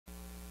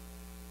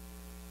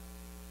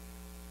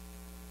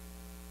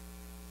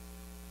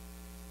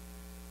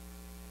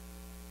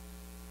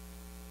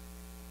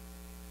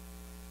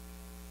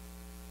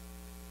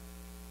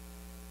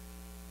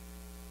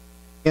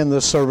in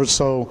this service,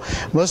 so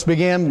let's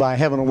begin by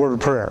having a word of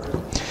prayer.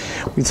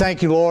 We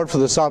thank you, Lord, for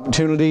this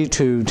opportunity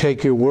to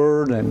take your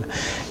word and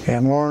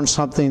learn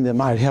something that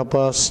might help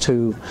us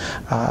to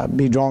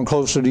be drawn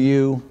closer to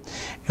you.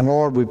 And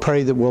Lord, we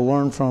pray that we'll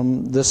learn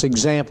from this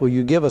example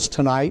you give us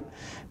tonight,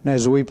 and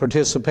as we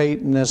participate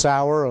in this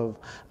hour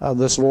of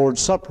this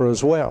Lord's Supper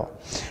as well.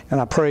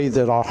 And I pray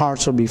that our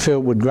hearts will be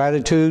filled with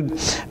gratitude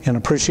and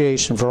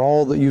appreciation for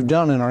all that you've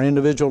done in our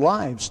individual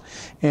lives,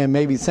 and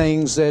maybe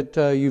things that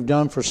you've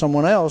done for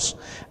someone else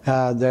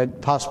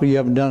that possibly you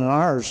haven't done in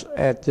ours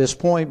at this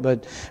point,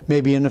 but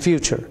maybe in the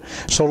future.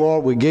 So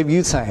Lord, we give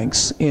you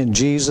thanks in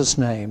Jesus'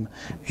 name.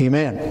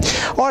 Amen.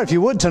 All right, if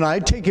you would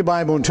tonight, take your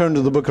Bible and turn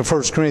to the book of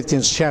 1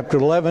 Corinthians chapter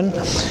 11.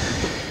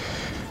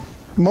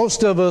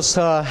 Most of us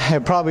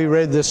have probably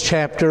read this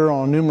chapter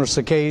on numerous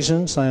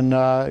occasions,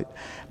 and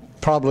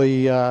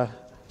probably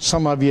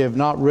some of you have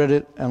not read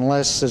it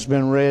unless it's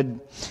been read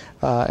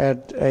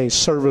at a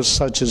service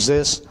such as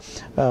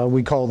this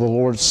we call the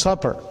Lord's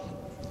Supper.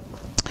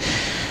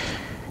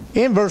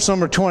 In verse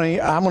number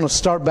 20, I'm going to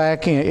start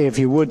back, if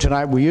you would,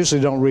 tonight. We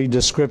usually don't read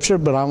this scripture,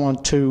 but I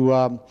want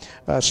to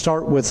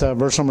start with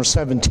verse number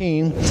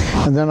 17,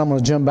 and then I'm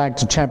going to jump back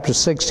to chapter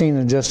 16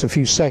 in just a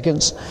few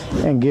seconds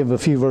and give a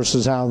few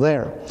verses out of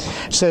there.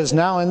 It says,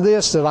 "Now in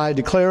this that I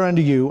declare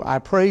unto you, I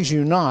praise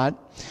you not,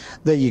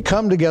 that ye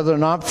come together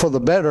not for the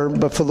better,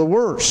 but for the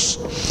worse.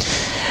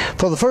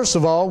 For the first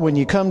of all, when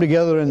you come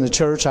together in the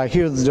church, I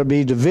hear that there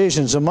be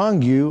divisions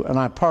among you, and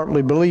I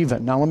partly believe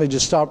it." Now let me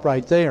just stop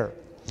right there.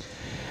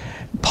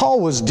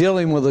 Paul was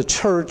dealing with a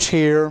church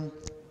here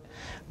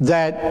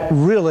that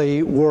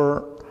really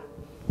were,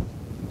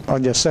 I'll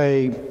just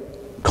say,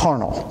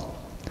 carnal.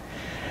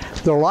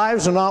 Their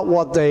lives are not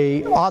what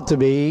they ought to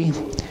be,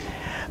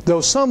 though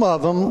some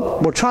of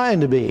them were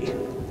trying to be.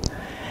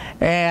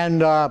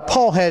 And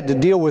Paul had to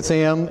deal with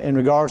them in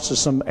regards to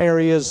some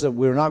areas that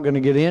we're not going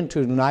to get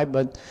into tonight,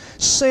 but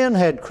sin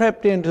had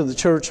crept into the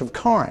church of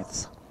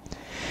Corinth.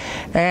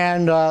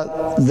 And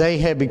they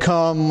had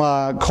become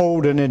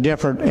cold and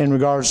indifferent in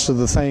regards to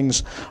the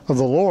things of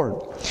the Lord.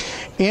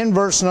 In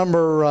verse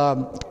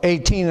number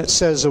 18, it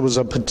says there was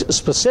a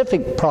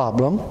specific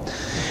problem,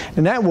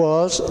 and that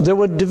was there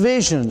were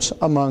divisions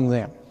among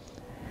them.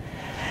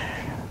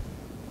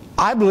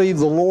 I believe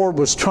the Lord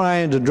was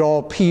trying to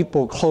draw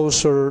people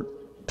closer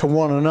to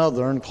one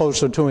another and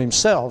closer to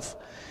Himself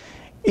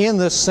in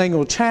this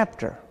single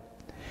chapter.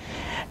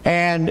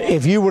 And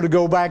if you were to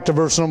go back to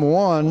verse number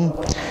 1,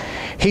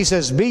 he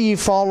says, "Be ye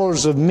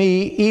followers of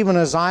me, even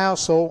as I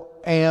also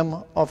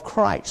am of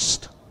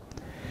Christ."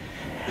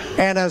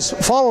 And as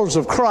followers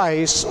of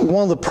Christ,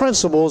 one of the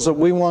principles that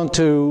we want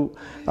to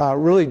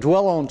really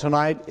dwell on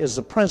tonight is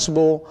the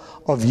principle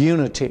of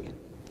unity.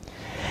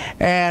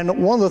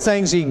 And one of the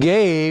things he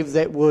gave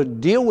that would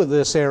deal with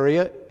this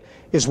area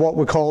is what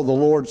we call the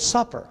Lord's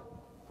Supper.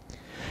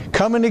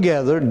 Coming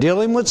together,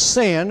 dealing with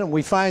sin, and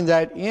we find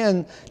that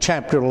in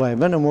chapter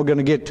 11, and we're going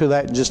to get to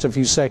that in just a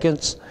few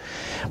seconds.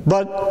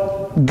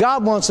 But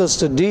God wants us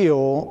to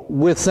deal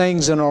with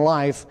things in our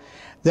life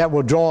that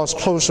will draw us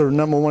closer,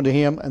 number one, to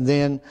Him, and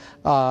then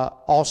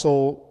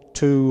also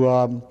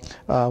to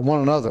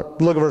one another.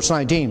 Look at verse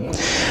 19.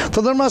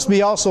 "For there must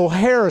be also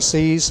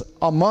heresies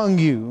among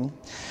you,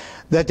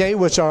 that they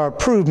which are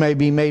approved may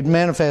be made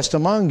manifest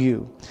among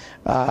you."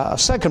 A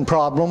second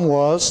problem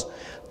was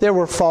there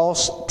were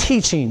false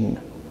teaching.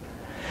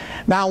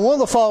 Now, one of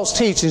the false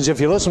teachings, if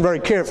you listen very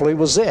carefully,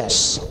 was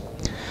this.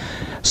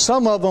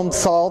 Some of them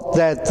thought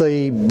that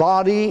the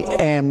body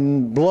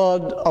and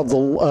blood of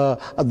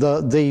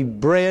the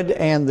bread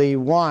and the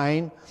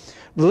wine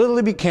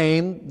literally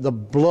became the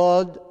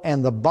blood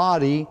and the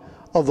body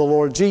of the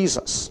Lord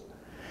Jesus.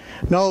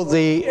 No,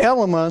 the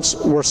elements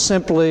were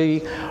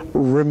simply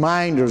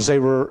reminders. They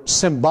were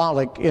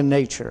symbolic in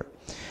nature.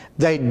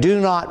 They do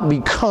not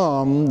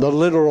become the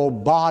literal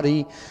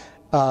body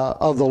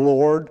of the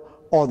Lord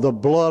or the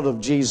blood of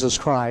Jesus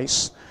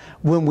Christ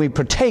when we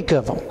partake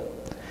of them.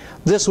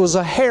 This was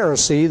a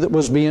heresy that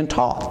was being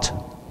taught.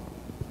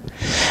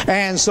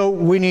 And so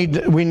we need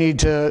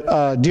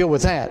to deal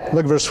with that.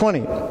 Look at verse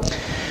 20.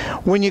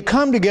 "When you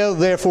come together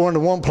therefore into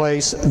one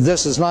place,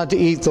 this is not to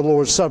eat the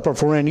Lord's Supper,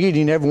 for in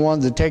eating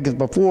everyone that taketh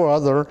before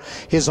other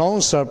his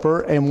own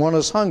supper, and one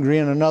is hungry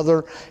and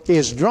another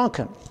is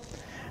drunken."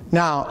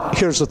 Now,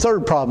 here's the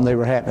third problem they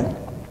were having.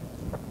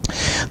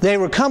 They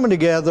were coming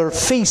together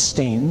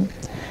feasting,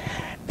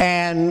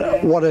 and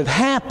what had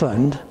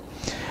happened,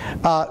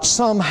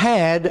 some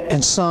had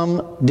and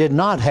some did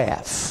not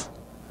have.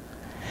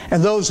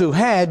 And those who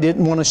had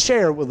didn't want to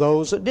share with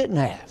those that didn't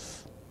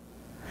have.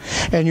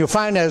 And you'll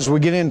find as we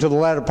get into the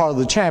latter part of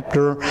the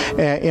chapter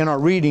in our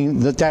reading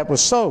that was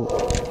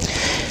so.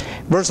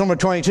 Verse number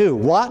 22,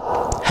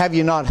 "What? Have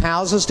ye not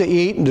houses to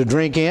eat and to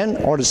drink in,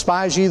 or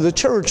despise ye the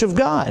church of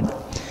God,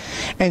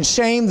 and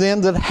shame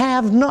them that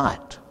have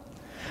not?"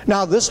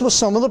 Now, this was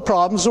some of the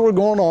problems that were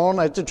going on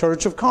at the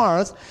church of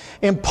Corinth,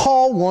 and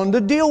Paul wanted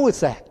to deal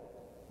with that.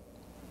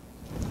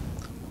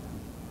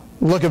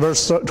 Look at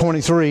verse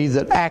 23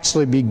 that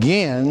actually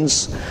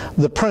begins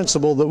the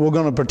principle that we're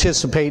going to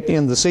participate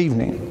in this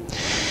evening.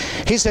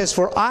 He says,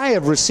 "For I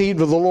have received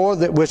of the Lord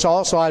that which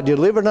also I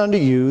delivered unto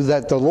you,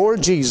 that the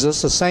Lord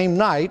Jesus, the same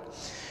night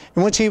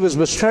in which he was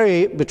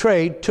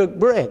betrayed, took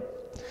bread."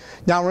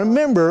 Now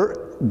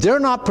remember, they're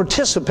not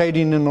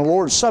participating in the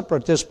Lord's Supper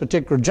at this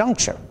particular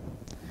juncture.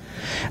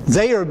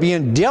 They are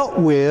being dealt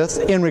with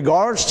in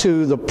regards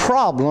to the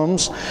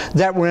problems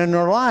that were in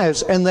their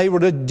lives, and they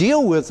were to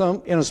deal with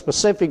them in a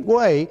specific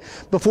way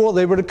before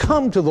they were to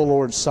come to the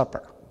Lord's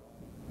Supper.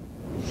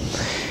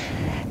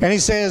 And he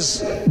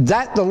says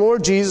that the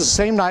Lord Jesus, the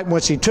same night in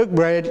which he took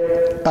bread,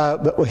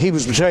 he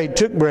was betrayed,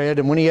 took bread,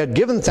 and when he had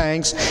given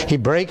thanks, he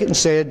brake it and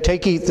said,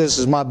 "Take, eat, this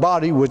is my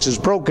body, which is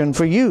broken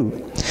for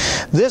you.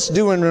 This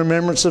do in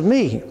remembrance of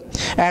me."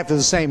 After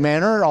the same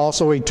manner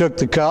also he took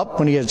the cup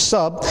when he had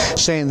supped,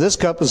 saying, "This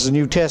cup is the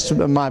New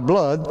Testament of my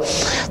blood.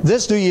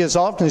 This do ye as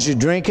often as you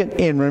drink it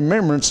in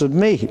remembrance of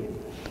me."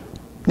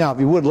 Now, if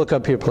you would, look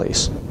up here,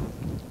 please.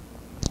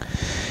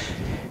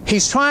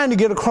 He's trying to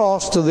get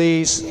across to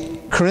these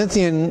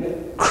Corinthian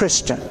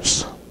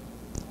Christians.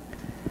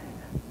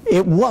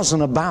 It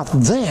wasn't about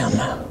them.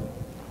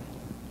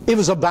 It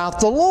was about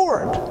the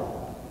Lord.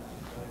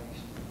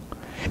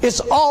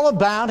 It's all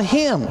about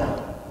Him.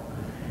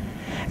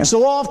 And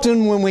so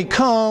often when we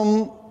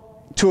come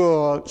to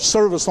a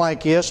service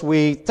like this,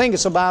 we think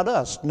it's about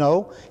us.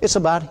 No, it's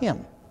about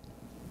Him.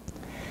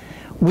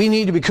 We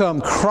need to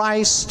become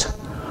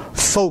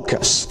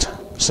Christ-focused.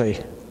 See,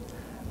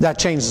 that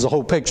changes the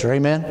whole picture.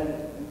 Amen?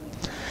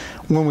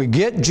 When we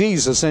get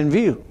Jesus in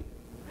view.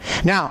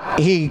 Now,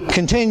 he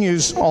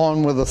continues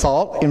on with the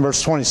thought in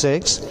verse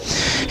 26.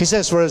 He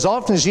says, "For as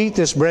often as you eat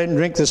this bread and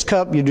drink this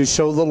cup, you do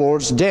show the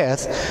Lord's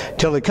death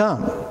till He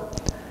come."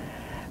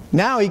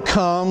 Now he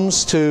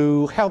comes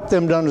to help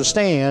them to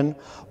understand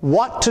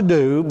what to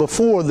do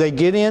before they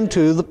get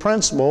into the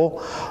principle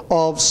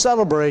of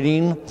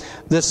celebrating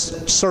this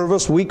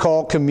service we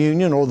call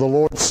communion or the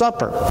Lord's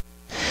Supper.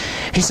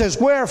 He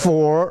says,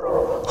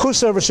 "Wherefore,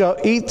 whosoever shall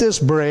eat this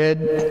bread,"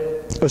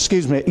 go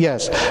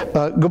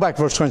back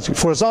to verse 20.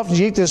 "For as often as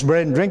you eat this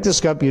bread and drink this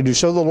cup, you do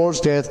show the Lord's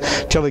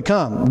death till He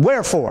come."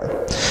 Wherefore,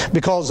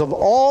 because of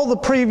all the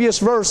previous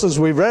verses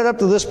we've read up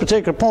to this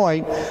particular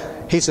point,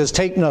 he says,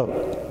 take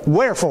note.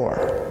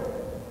 Wherefore,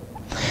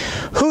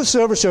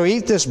 whosoever shall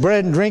eat this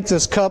bread and drink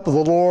this cup of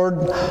the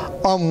Lord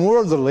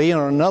unworthily,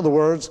 or in other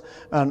words,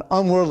 an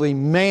unworthy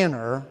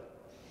manner,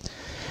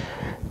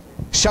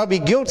 shall be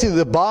guilty of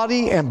the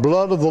body and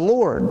blood of the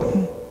Lord.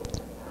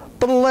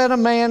 But let a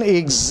man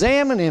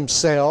examine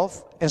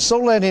himself, and so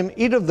let him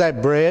eat of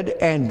that bread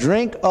and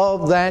drink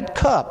of that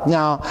cup.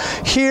 Now,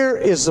 here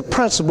is the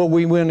principle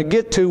we want to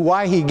get to,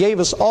 why he gave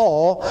us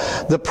all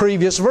the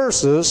previous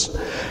verses,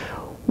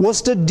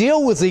 was to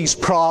deal with these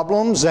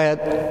problems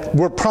that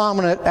were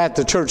prominent at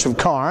the church of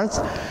Corinth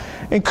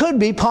and could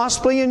be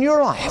possibly in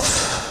your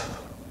life.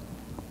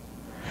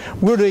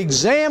 We're to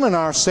examine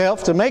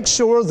ourselves to make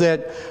sure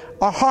that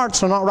our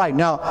hearts are not right.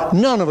 Now,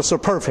 none of us are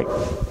perfect.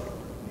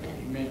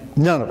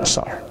 None of us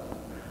are.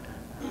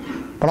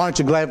 But aren't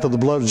you glad for the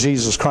blood of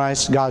Jesus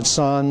Christ, God's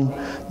Son,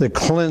 that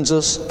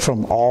cleanses us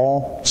from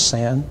all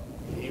sin?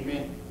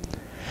 Amen.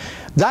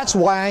 That's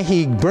why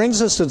he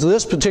brings us to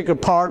this particular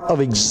part of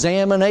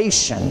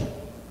examination.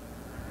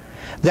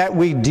 That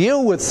we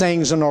deal with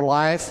things in our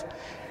life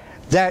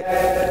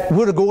that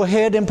we're to go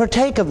ahead and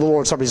partake of the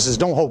Lord's Supper. He says,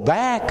 don't hold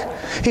back.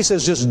 He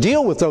says, just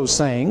deal with those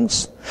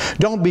things.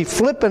 Don't be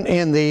flippant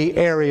in the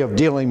area of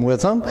dealing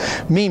with them.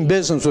 Mean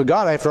business with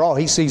God. After all,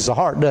 He sees the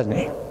heart, doesn't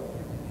He?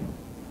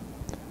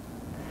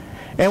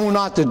 And we're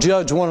not to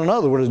judge one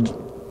another. We're to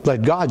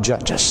let God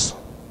judge us.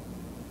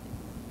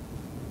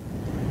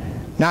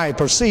 Now he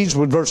proceeds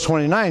with verse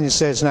 29. He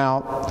says,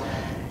 now,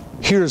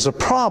 here's a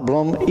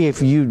problem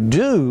if you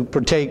do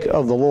partake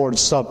of the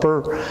Lord's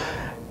Supper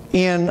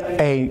in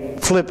a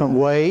flippant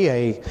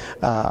way,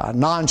 a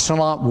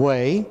nonchalant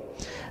way,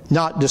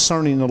 not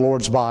discerning the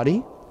Lord's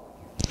body.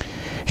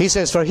 He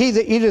says, for he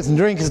that eateth and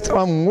drinketh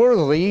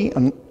unworthily,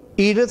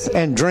 eateth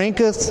and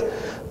drinketh,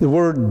 the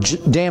word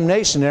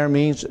damnation there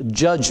means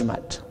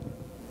judgment.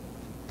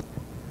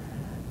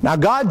 Now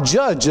God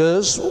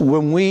judges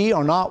when we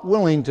are not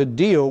willing to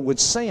deal with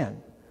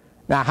sin.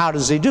 Now how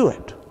does He do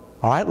it?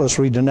 All right, let's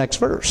read the next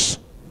verse.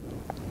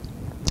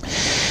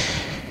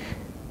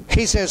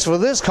 He says, for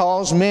this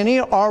cause many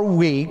are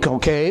weak.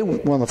 Okay,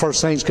 one of the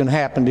first things can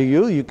happen to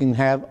you, you can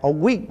have a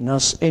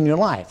weakness in your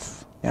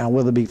life. Now,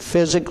 whether it be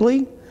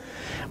physically,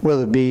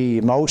 whether it be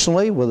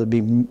emotionally, whether it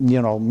be,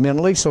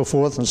 mentally, so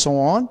forth and so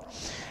on.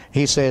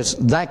 He says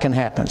that can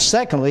happen.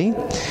 Secondly,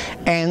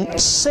 and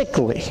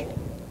sickly.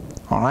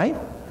 All right?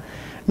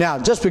 Now,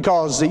 just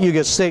because that you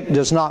get sick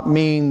does not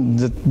mean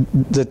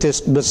that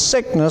the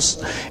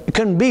sickness, it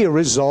can be a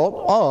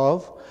result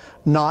of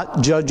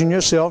not judging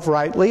yourself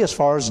rightly as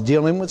far as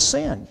dealing with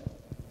sin.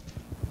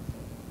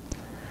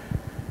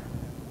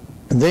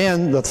 And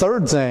then the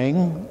third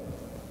thing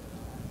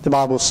the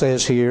Bible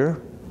says here,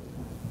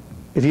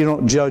 if you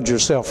don't judge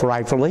yourself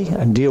rightfully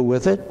and deal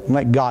with it, and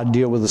let God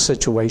deal with the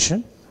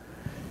situation,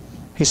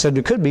 He said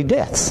there could be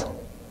death.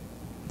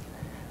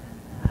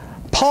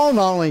 Paul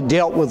not only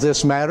dealt with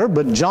this matter,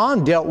 but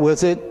John dealt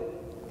with it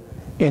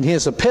in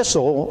his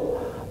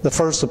epistle, the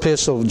first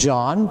epistle of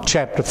John,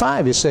 chapter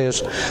 5. He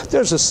says,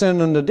 there's a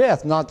sin unto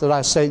death, not that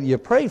I say that you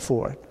pray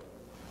for it.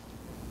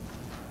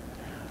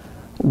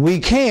 We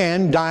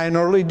can die an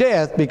early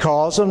death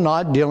because of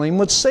not dealing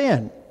with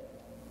sin.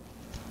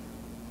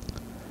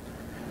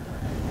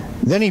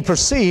 Then he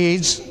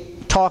proceeds,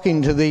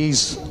 talking to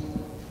these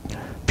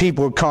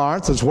people of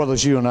Corinth as well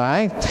as you and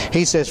I.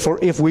 He says, for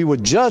if we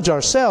would judge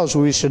ourselves,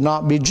 we should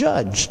not be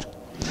judged.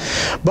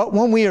 But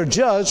when we are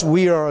judged,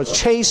 we are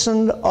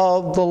chastened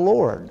of the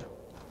Lord.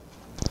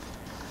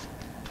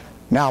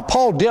 Now,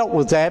 Paul dealt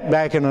with that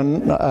back in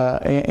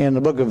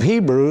the book of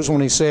Hebrews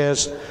when he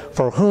says,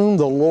 for whom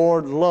the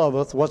Lord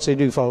loveth, what's he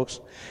do, folks?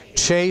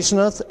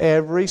 Chasteneth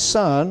every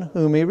son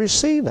whom he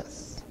receiveth.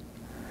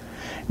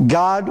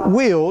 God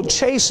will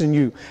chasten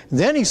you.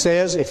 Then he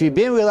says, if you've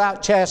been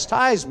without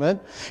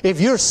chastisement,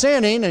 if you're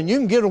sinning and you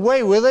can get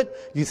away with it,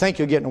 you think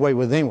you're getting away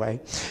with it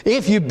anyway.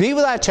 If you be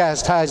without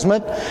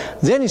chastisement,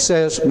 then he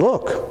says,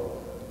 look,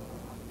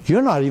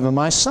 you're not even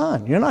my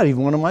son. You're not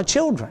even one of my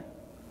children.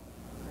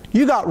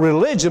 You got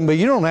religion, but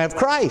you don't have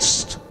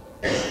Christ.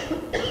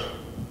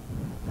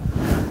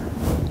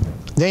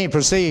 Then he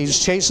proceeds,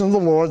 chasten the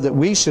Lord, that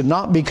we should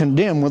not be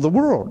condemned with the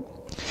world.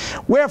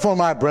 Wherefore,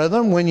 my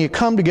brethren, when you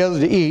come together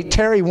to eat,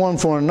 tarry one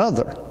for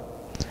another.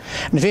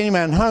 And if any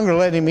man hunger,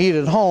 let him eat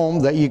at home,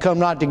 that ye come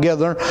not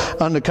together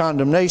unto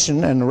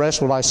condemnation, and the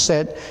rest will I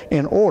set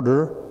in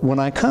order when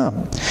I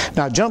come.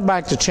 Now jump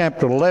back to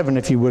chapter 11,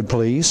 if you would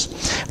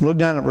please. Look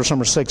down at verse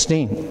number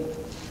 16.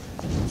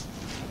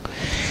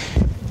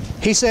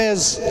 He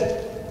says,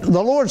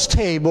 the Lord's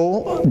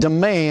table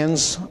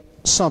demands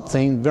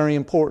something very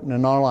important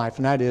in our life,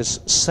 and that is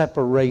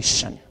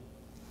separation.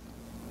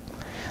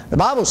 The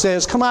Bible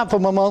says, come out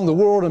from among the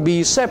world and be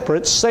ye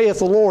separate, saith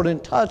the Lord,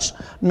 and touch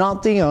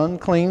not the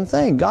unclean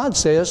thing. God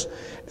says,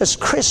 as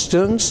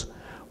Christians,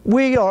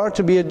 we are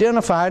to be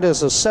identified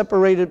as a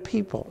separated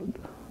people.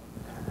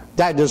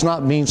 That does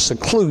not mean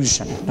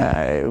seclusion.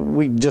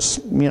 We're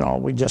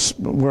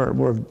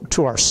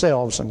to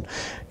ourselves, and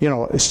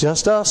it's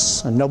just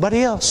us and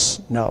nobody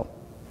else. No.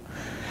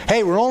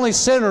 Hey, we're only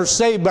sinners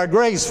saved by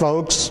grace,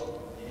 folks.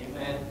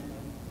 Amen.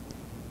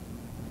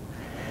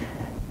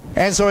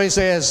 And so he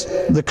says,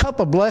 the cup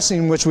of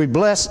blessing which we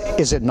bless,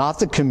 is it not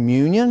the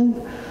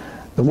communion?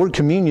 The word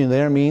communion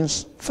there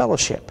means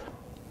fellowship.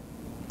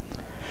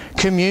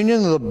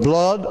 Communion of the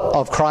blood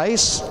of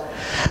Christ.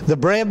 The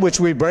bread which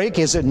we break,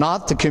 is it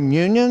not the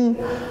communion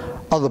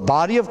of the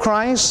body of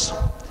Christ?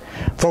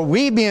 For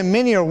we being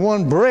many are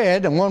one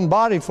bread and one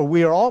body, for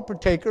we are all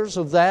partakers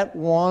of that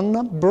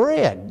one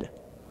bread.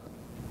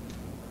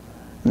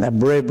 And that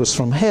bread was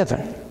from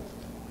heaven.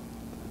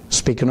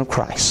 Speaking of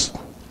Christ.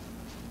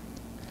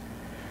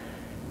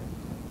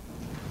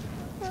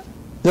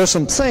 There's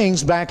some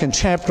things back in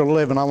chapter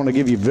 11 I want to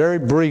give you very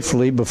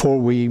briefly before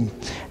we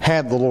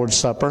have the Lord's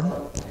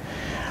Supper.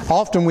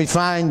 Often we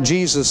find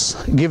Jesus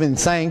giving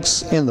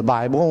thanks in the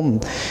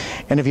Bible.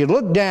 And if you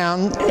look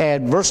down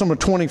at verse number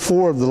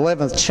 24 of the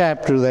 11th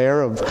chapter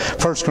there of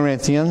 1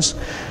 Corinthians,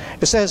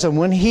 it says, and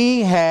when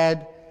he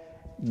had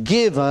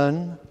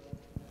given,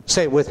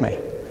 say it with me,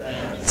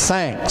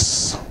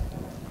 thanks.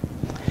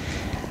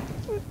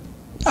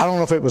 I don't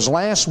know if it was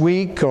last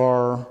week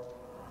or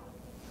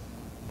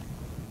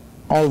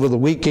over the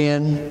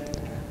weekend,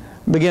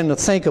 begin to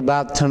think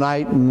about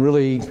tonight and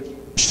really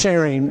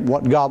sharing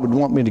what God would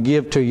want me to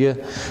give to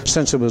you.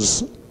 Since it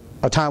was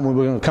a time when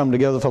we were going to come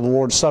together for the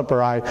Lord's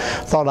Supper, I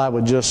thought I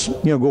would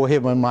just go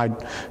ahead with my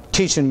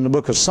teaching in the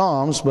book of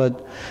Psalms,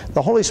 but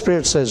the Holy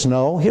Spirit says,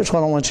 no, here's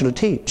what I want you to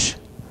teach.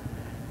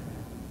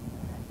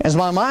 As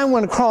my mind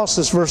went across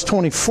this verse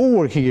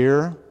 24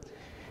 here,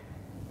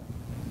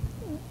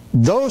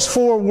 those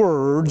four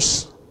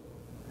words,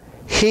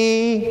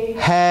 he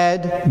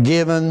had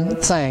given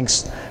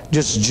thanks,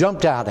 just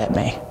jumped out at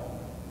me.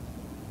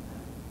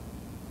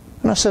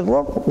 And I said,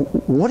 well,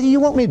 what do you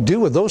want me to do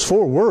with those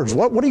four words?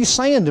 What are you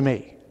saying to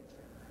me?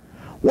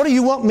 What do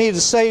you want me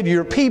to say to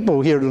your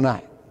people here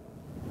tonight?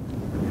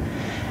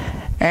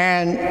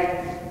 And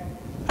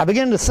I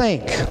began to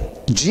think,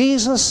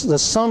 Jesus, the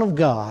Son of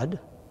God,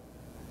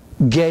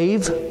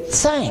 gave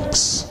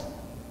thanks.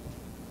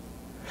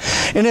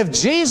 And if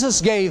Jesus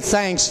gave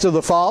thanks to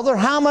the Father,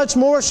 how much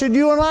more should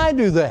you and I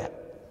do that?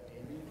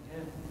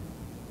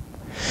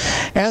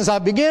 And as I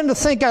began to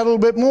think out a little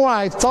bit more,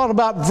 I thought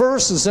about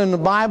verses in the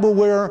Bible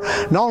where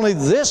not only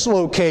this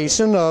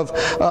location of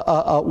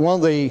one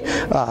of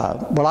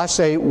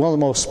the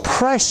most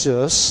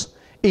precious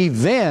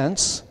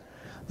events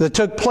that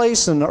took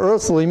place in the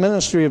earthly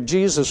ministry of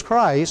Jesus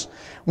Christ,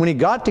 when He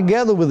got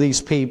together with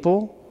these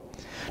people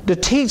to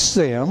teach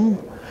them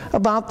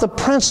about the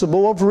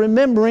principle of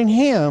remembering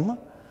Him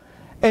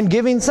and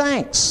giving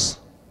thanks.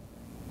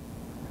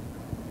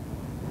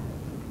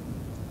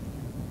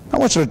 I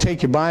want you to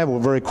take your Bible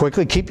very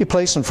quickly. Keep your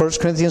place in 1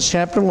 Corinthians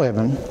chapter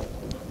 11.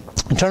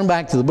 And turn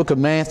back to the book of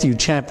Matthew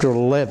chapter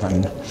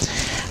 11.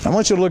 I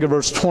want you to look at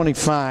verse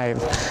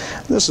 25.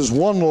 This is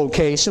one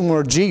location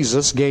where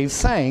Jesus gave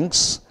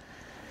thanks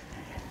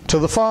to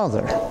the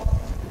Father.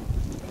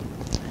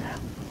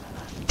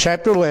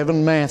 Chapter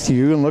 11,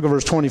 Matthew, and look at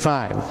verse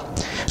 25.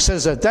 It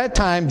says, "At that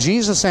time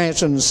Jesus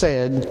answered and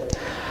said,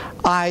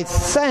 I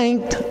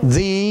thank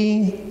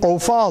thee, O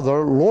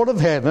Father, Lord of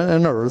heaven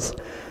and earth,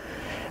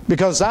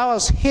 because thou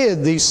hast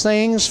hid these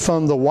things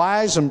from the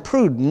wise and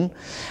prudent,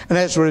 and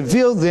hast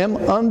revealed them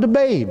unto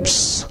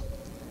babes.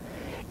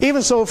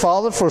 Even so,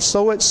 Father, for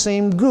so it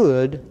seemed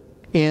good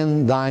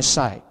in thy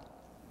sight."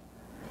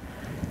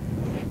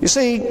 You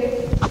see,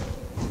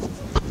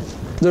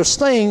 there's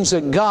things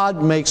that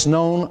God makes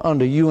known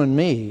unto you and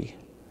me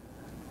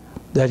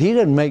that He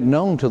didn't make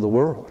known to the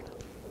world.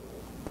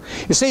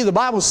 You see, the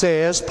Bible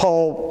says,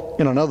 Paul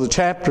in another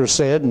chapter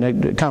said, and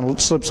it kind of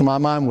slips in my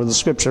mind where the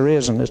scripture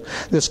is, and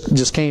this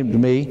just came to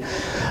me,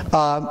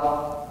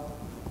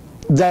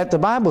 that the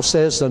Bible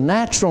says, "The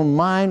natural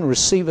mind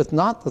receiveth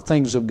not the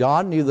things of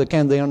God, neither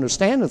can they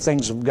understand the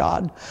things of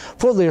God,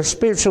 for they are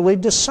spiritually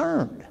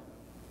discerned."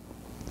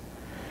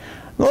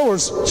 In other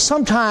words,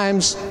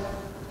 sometimes,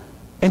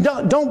 and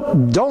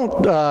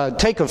don't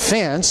take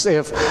offense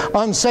if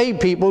unsaved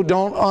people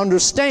don't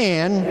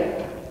understand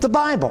the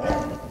Bible,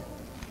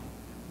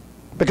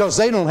 because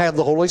they don't have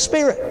the Holy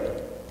Spirit.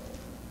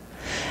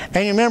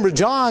 And you remember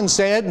John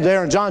said,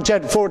 there in John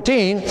chapter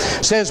 14,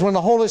 says, when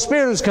the Holy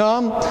Spirit has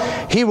come,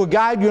 He will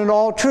guide you into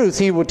all truth.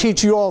 He will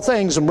teach you all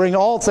things and bring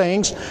all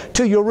things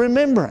to your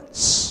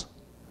remembrance.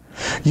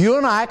 You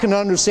and I can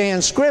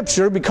understand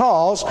Scripture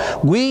because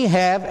we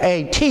have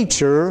a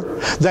teacher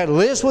that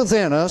lives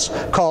within us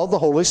called the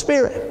Holy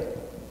Spirit.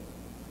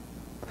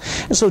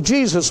 And so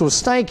Jesus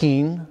was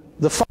thanking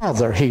the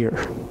Father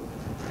here.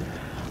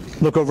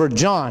 Look over at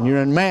John.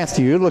 You're in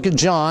Matthew. Look at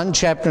John,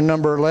 chapter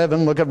number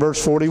 11. Look at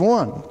verse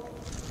 41.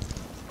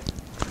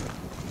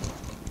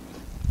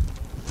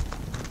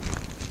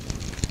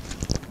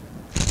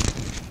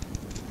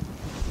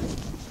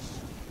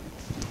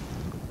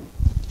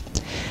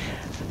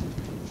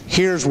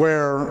 Here's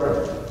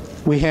where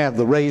we have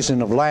the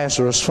raising of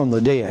Lazarus from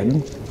the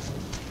dead.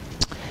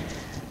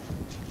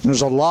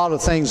 There's a lot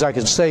of things I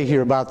could say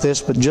here about this,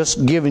 but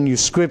just giving you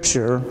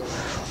Scripture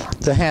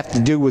that have to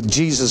do with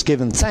Jesus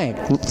giving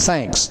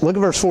thanks. Look at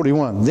verse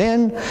 41.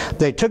 "Then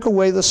they took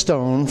away the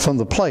stone from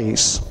the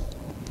place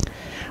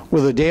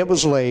where the dead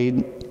was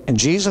laid, and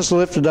Jesus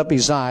lifted up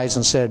His eyes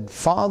and said,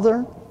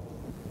 Father,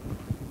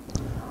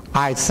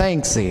 I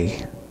thank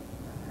Thee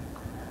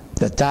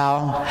that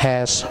Thou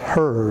hast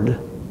heard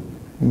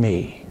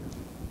me."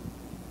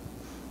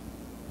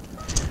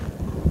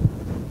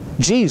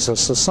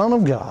 Jesus, the Son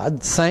of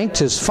God, thanked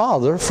His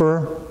Father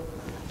for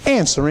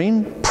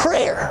answering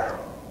prayer.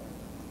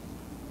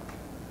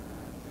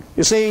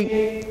 You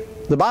see,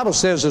 the Bible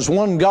says there's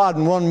one God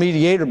and one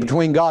mediator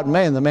between God and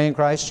man, the man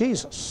Christ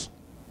Jesus.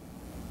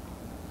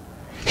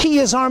 He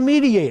is our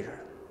mediator.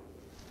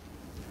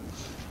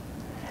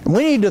 And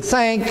we need to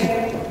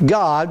thank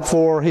God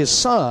for His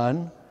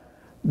Son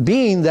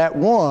being that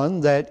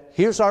one that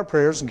hears our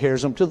prayers and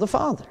carries them to the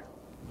Father.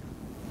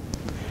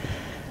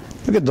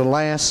 Look at the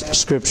last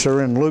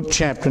scripture in Luke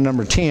chapter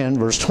number 10,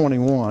 verse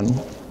 21.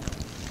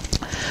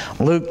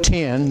 Luke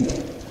 10,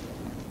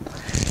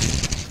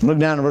 look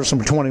down to verse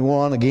number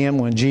 21 again,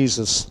 when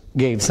Jesus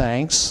gave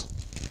thanks.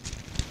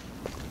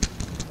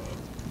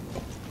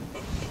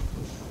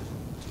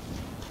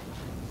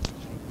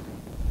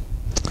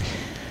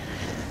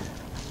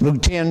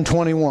 Luke 10,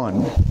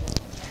 21.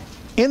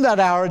 "In that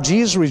hour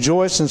Jesus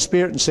rejoiced in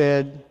spirit and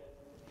said,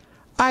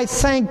 I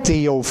thank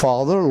Thee, O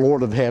Father,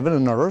 Lord of heaven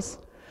and earth,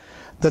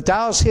 that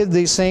Thou hast hid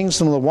these things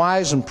from the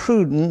wise and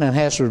prudent, and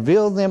hast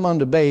revealed them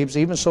unto babes.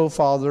 Even so,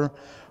 Father,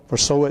 for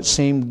so it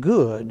seemed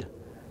good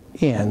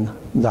in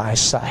Thy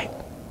sight."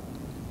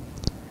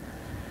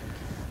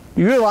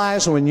 You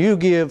realize when you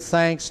give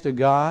thanks to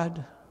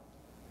God,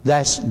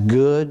 that's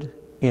good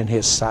in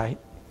His sight?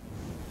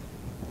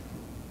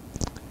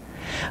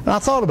 And I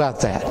thought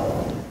about that.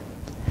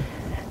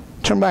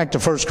 Turn back to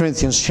 1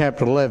 Corinthians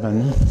chapter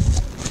 11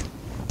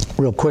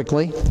 real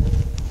quickly.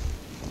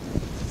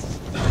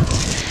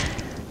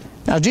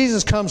 Now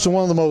Jesus comes to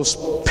one of the most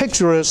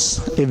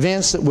picturesque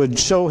events that would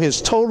show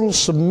His total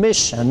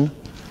submission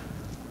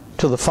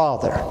to the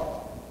Father.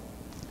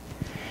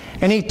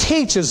 And He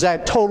teaches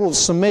that total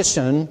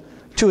submission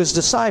to His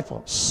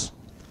disciples.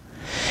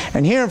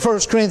 And here in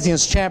 1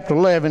 Corinthians chapter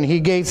 11,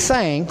 He gave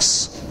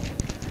thanks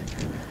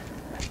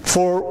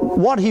for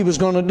what He was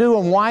going to do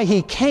and why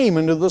He came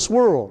into this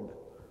world.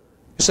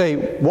 You say,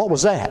 what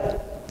was that?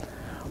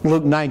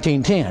 Luke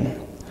 19:10.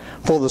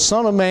 "For the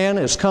Son of Man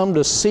is come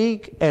to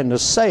seek and to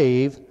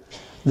save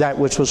that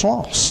which was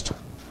lost."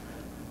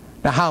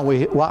 Now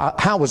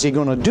how was He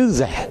going to do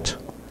that?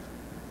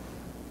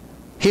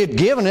 He had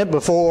given it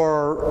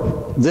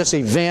before this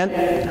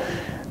event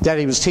that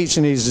He was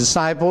teaching His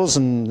disciples,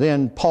 and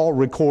then Paul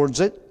records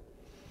it.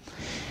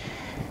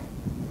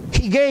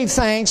 He gave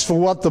thanks for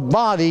what the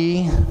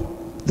body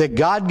that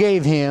God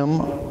gave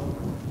Him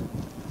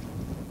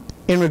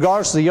in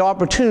regards to the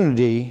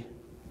opportunity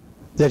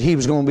that He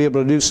was going to be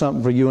able to do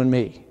something for you and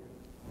me.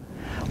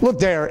 Look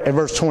there at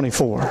verse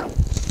 24,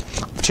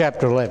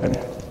 chapter 11.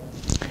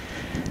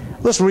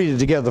 Let's read it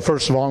together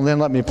first of all, and then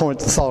let me point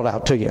the thought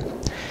out to you.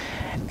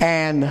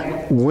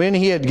 And when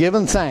he had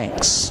given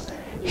thanks,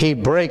 he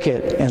brake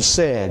it and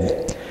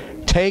said,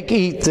 "Take,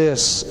 eat,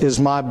 this is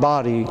my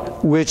body,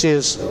 which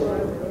is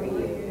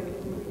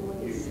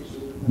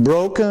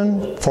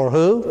broken" for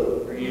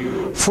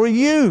who? For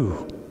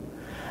you.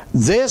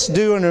 This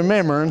do in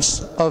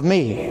remembrance of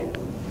me.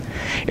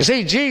 You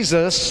see,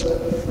 Jesus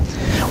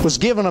was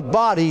given a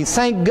body.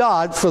 Thank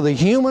God for the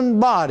human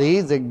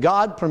body that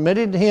God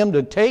permitted him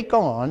to take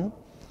on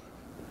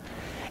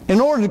in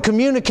order to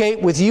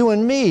communicate with you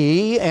and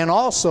me, and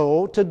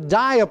also to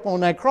die upon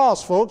that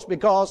cross, folks,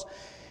 because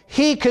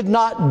he could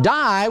not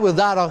die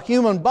without a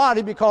human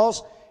body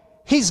because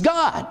he's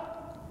God.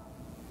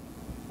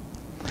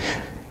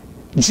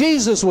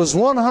 Jesus was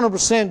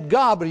 100%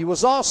 God, but he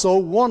was also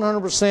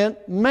 100%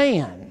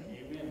 man.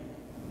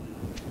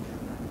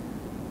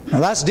 Now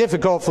that's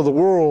difficult for the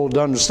world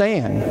to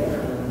understand,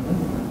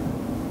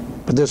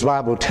 but this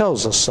Bible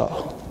tells us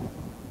so.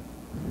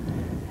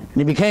 And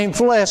he became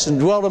flesh and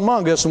dwelt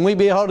among us, and we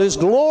beheld his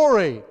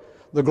glory.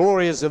 The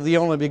glory is of the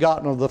only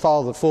begotten of the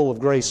Father, full of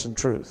grace and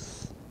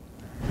truth.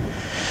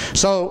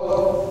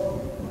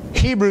 So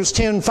Hebrews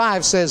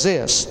 10:5 says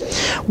this,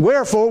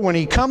 "Wherefore, when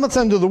he cometh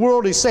into the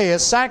world, he saith,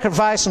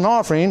 Sacrifice and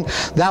offering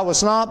thou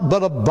wast not,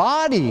 but a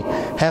body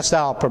hast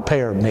thou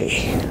prepared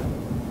me."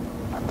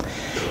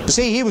 You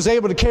see, he was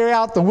able to carry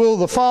out the will of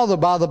the Father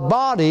by the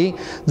body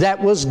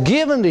that was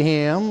given to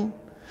him,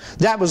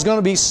 that was going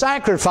to be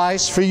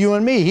sacrificed for you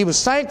and me. He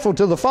was thankful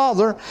to the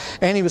Father,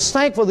 and he was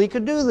thankful that he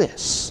could do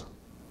this.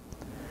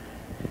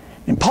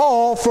 And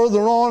Paul,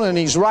 further on in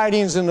his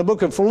writings in the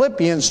book of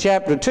Philippians,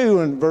 chapter 2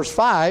 and verse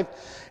 5,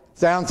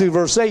 down through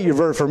verse 8, you're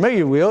very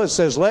familiar with, it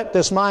says, "Let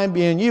this mind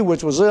be in you,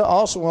 which was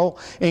also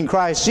in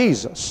Christ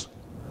Jesus."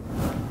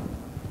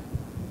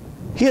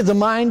 He had the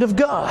mind of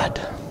God,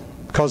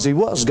 because he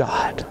was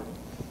God,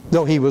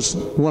 though he was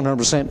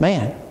 100%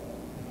 man.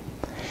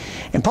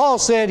 And Paul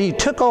said he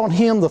took on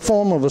him the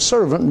form of a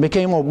servant and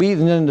became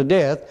obedient unto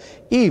death,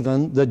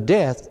 even the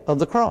death of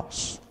the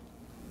cross.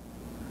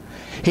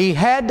 He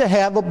had to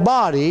have a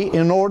body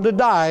in order to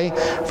die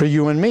for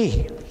you and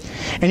me.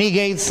 And he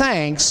gave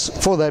thanks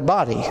for that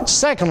body.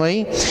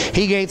 Secondly,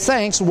 he gave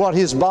thanks for what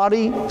his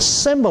body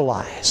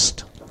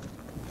symbolized.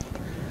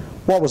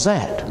 What was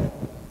that?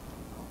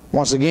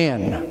 Once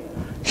again,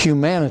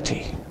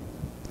 humanity.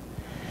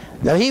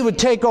 That he would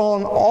take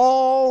on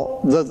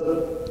all the,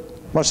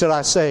 what should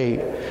I say,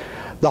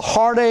 the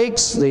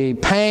heartaches, the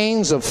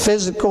pains of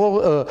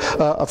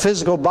a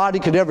physical body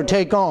could ever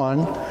take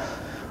on,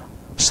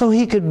 so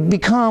he could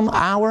become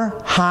our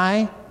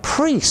high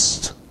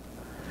priest.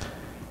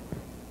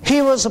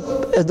 He was,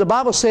 the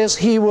Bible says,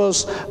 he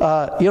was,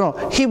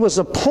 he was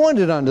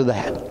appointed unto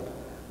that.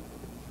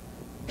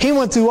 He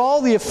went through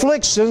all the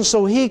afflictions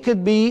so he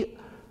could be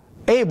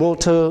able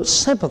to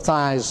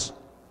sympathize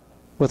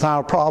with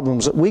our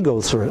problems that we go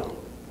through.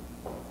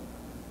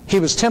 He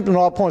was tempted in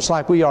all points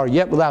like we are,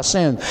 yet without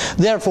sin.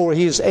 Therefore,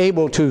 he is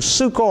able to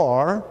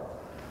succor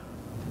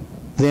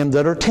them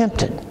that are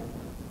tempted.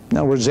 In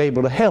other words,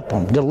 able to help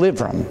them,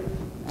 deliver them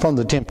from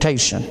the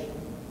temptation.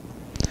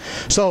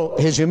 So,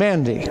 his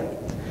humanity.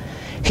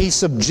 He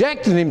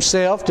subjected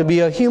himself to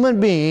be a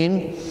human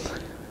being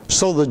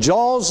so the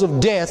jaws of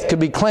death could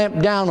be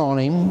clamped down on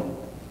him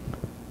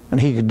and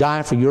he could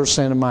die for your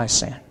sin and my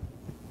sin.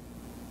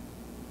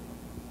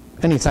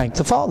 And he thanked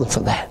the Father for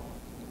that.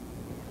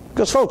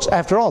 Because, folks,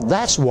 after all,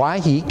 that's why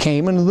he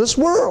came into this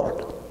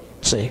world.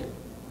 See?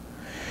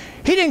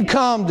 He didn't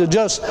come to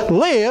just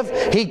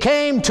live. He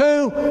came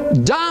to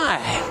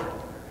die.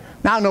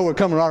 Now, I know we're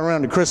coming right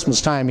around to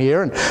Christmas time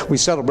here, and we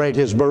celebrate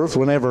his birth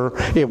whenever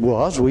it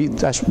was.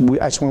 That's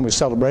when we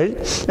celebrate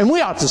it. And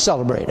we ought to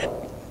celebrate it.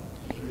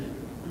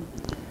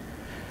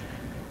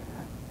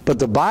 But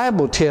the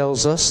Bible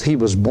tells us he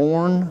was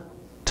born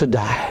to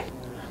die.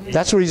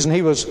 That's the reason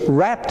he was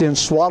wrapped in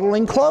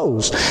swaddling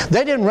clothes.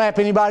 They didn't wrap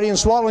anybody in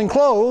swaddling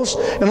clothes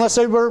unless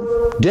they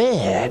were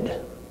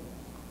dead.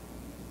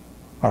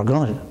 Or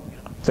gone.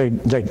 They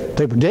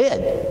were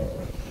dead.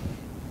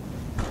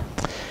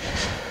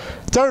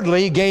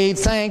 Thirdly, he gave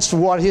thanks for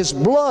what his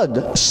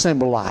blood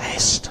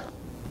symbolized.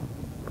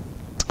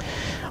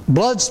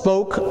 Blood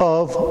spoke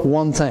of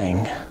one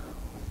thing: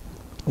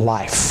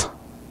 life.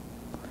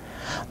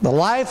 The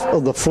life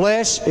of the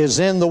flesh is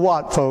in the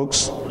what,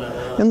 folks?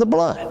 In the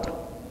blood.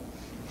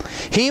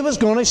 He was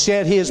going to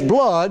shed his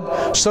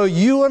blood so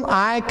you and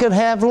I could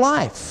have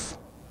life.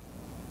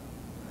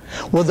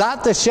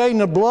 Without the shedding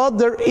of blood,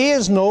 there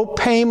is no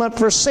payment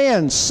for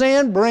sin.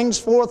 Sin brings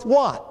forth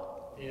what?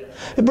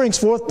 It brings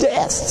forth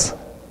death.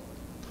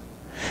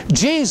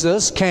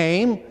 Jesus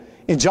came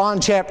in John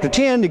chapter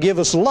 10 to give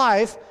us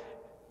life,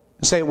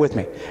 say it with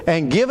me,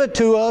 and give it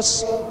to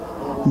us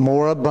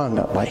more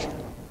abundantly.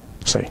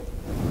 See?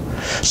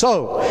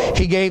 So,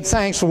 he gave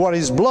thanks for what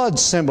his blood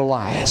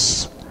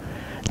symbolized.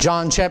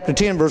 John chapter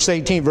 10, verse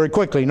 18, very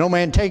quickly. No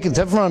man taketh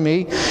it from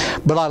me,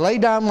 but I lay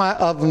down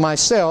of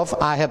myself.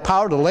 I have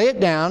power to lay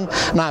it down,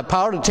 and I have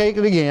power to take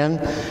it again.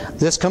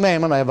 This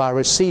commandment have I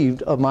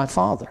received of my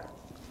Father.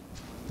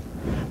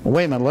 Well,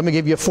 wait a minute, let me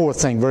give you a fourth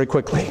thing very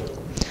quickly.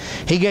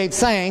 He gave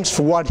thanks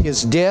for what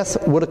his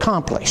death would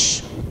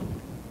accomplish.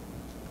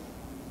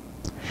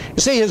 You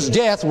see, his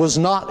death was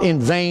not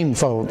in vain,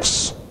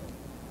 folks.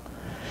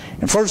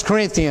 In 1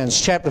 Corinthians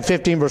chapter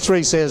 15, verse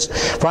 3 says,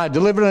 For I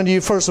delivered unto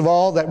you first of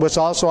all that which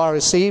also I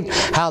received,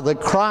 how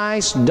that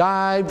Christ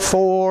died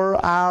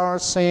for our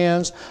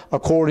sins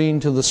according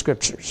to the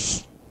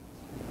Scriptures.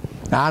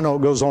 Now, I know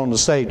it goes on to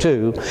say,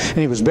 too, and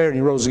he was buried and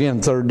he rose again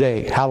the third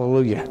day.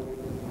 Hallelujah.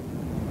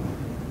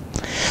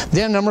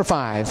 Then, number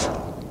 5,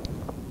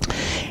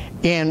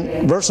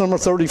 in verse number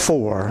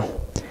 34,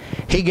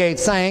 he gave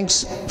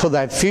thanks for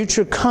that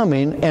future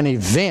coming and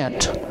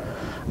event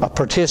of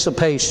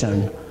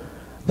participation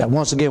that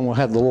once again we'll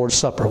have the Lord's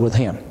Supper with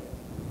him.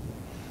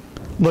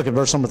 Look at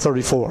verse number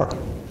 34.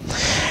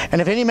 And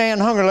if any man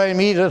hunger, let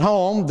him eat at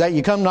home, that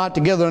ye come not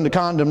together into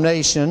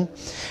condemnation.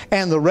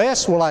 And the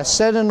rest will I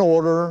set in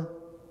order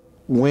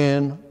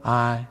when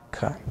I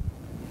come.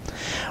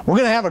 We're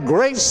going to have a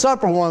great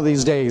supper one of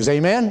these days.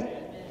 Amen?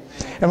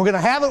 And we're going to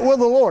have it with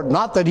the Lord.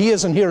 Not that he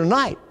isn't here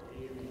tonight.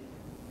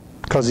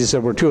 Because he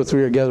said, where 2 or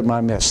 3 are gathered in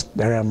my midst,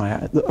 there am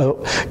I,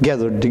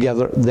 gathered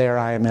together, there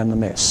I am in the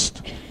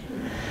midst.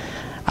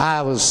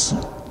 I was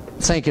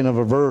thinking of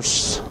a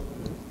verse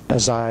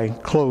as I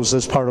close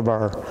this part of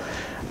our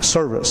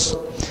service.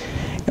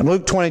 And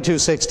Luke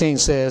 22:16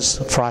 says,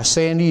 For I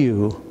say unto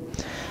you,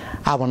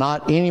 I will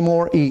not any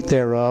more eat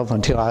thereof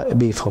until I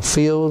be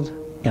fulfilled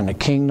in the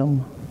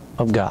kingdom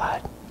of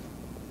God.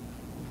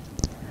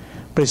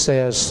 But he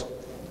says,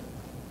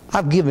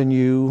 I've given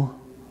you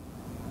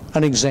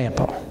an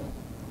example.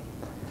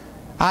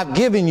 I've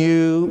given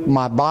you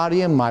my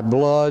body and my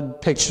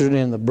blood pictured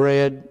in the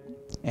bread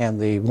and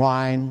the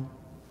wine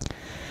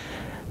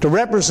to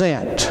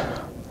represent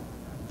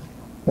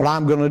what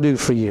I'm going to do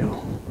for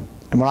you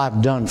and what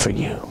I've done for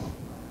you.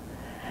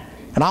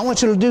 And I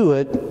want you to do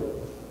it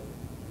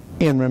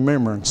in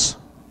remembrance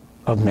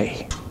of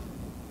me.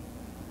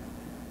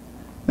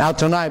 Now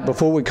tonight,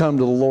 before we come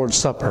to the Lord's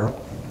Supper,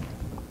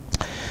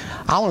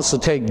 I want us to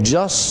take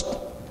just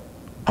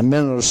a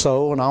minute or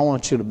so, and I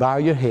want you to bow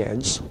your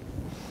heads.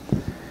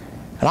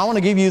 And I want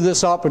to give you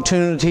this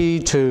opportunity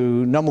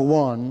to, number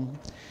one,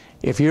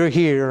 if you're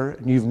here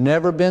and you've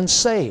never been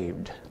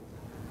saved,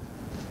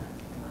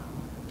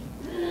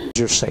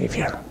 your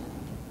Savior.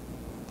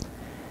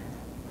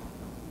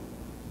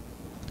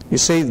 You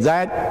see,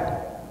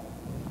 that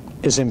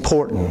is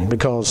important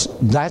because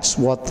that's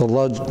what the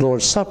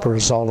Lord's Supper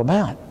is all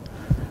about,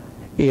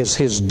 is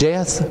his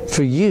death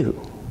for you.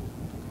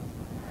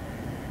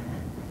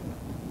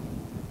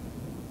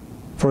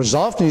 For as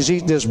often as you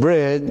eat this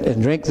bread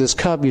and drink this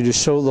cup, you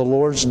just show the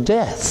Lord's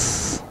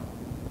death.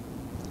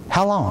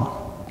 How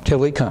long?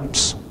 Till he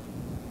comes.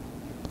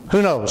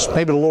 Who knows?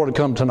 Maybe the Lord will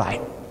come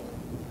tonight.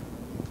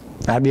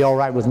 That'd be all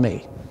right with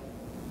me.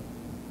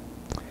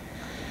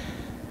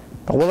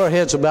 But with our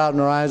heads bowed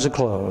and our eyes are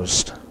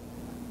closed,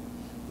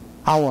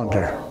 I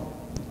wonder,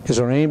 is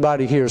there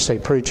anybody here say,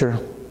 Preacher,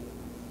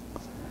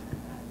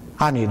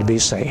 I need to be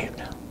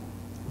saved.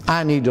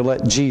 I need to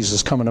let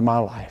Jesus come into my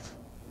life.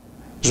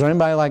 Is there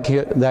anybody like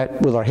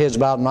that with our heads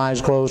bowed and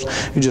eyes closed?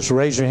 You just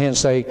raise your hand and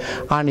say,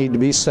 I need to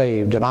be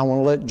saved and I want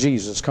to let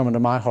Jesus come into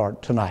my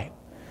heart tonight.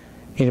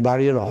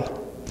 Anybody at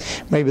all?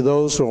 Maybe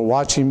those who are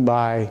watching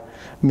by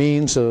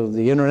means of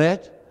the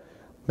internet,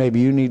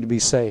 maybe you need to be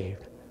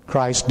saved.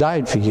 Christ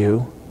died for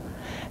you.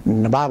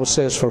 And the Bible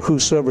says, for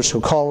whosoever shall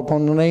call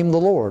upon the name of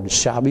the Lord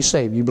shall be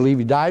saved. You believe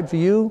he died for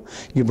you.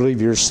 You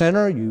believe you're a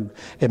sinner. You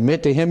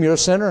admit to him you're a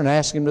sinner and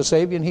ask him to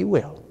save you, and he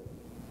will.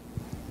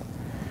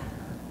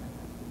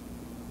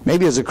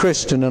 Maybe as a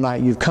Christian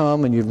tonight you've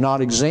come and you've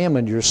not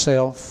examined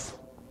yourself.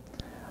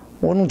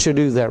 Why don't you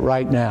do that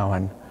right now?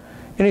 And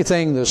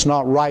anything that's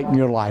not right in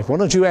your life, why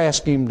don't you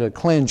ask him to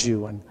cleanse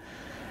you and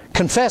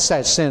confess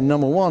that sin.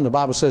 Number one, the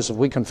Bible says if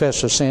we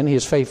confess our sin, he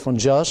is faithful and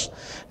just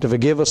to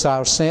forgive us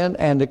our sin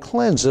and to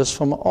cleanse us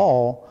from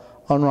all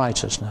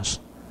unrighteousness.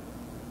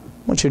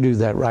 Why don't you do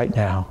that right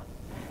now?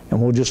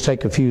 And we'll just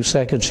take a few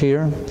seconds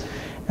here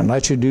and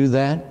let you do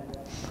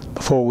that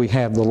before we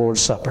have the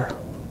Lord's Supper.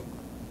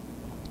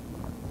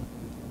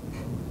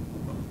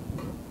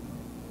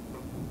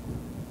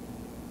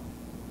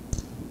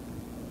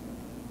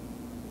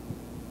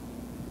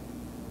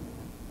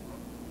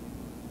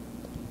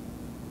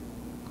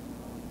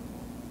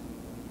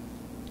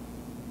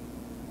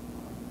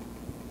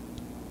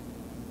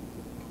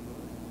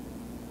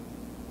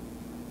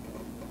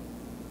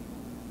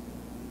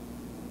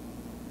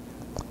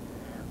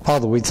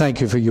 Father, we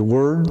thank you for your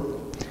word.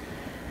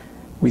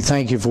 We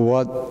thank you for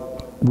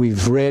what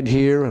we've read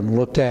here and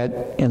looked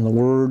at in the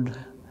word.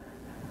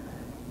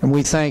 And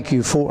we thank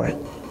you for it.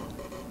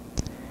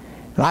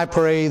 And I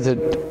pray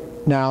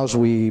that now as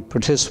we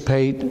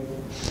participate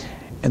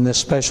in this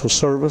special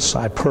service,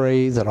 I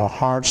pray that our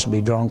hearts will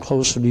be drawn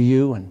closer to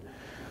you and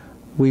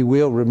we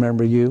will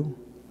remember you.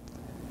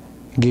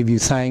 give you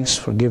thanks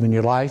for giving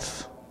your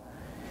life.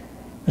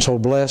 And so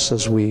bless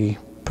as we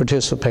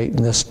participate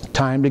in this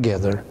time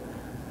together.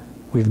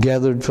 We've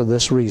gathered for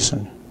this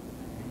reason,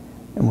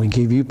 and we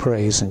give you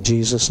praise in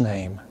Jesus'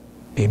 name.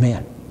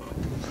 Amen.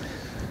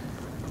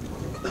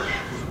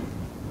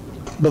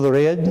 Brother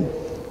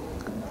Ed.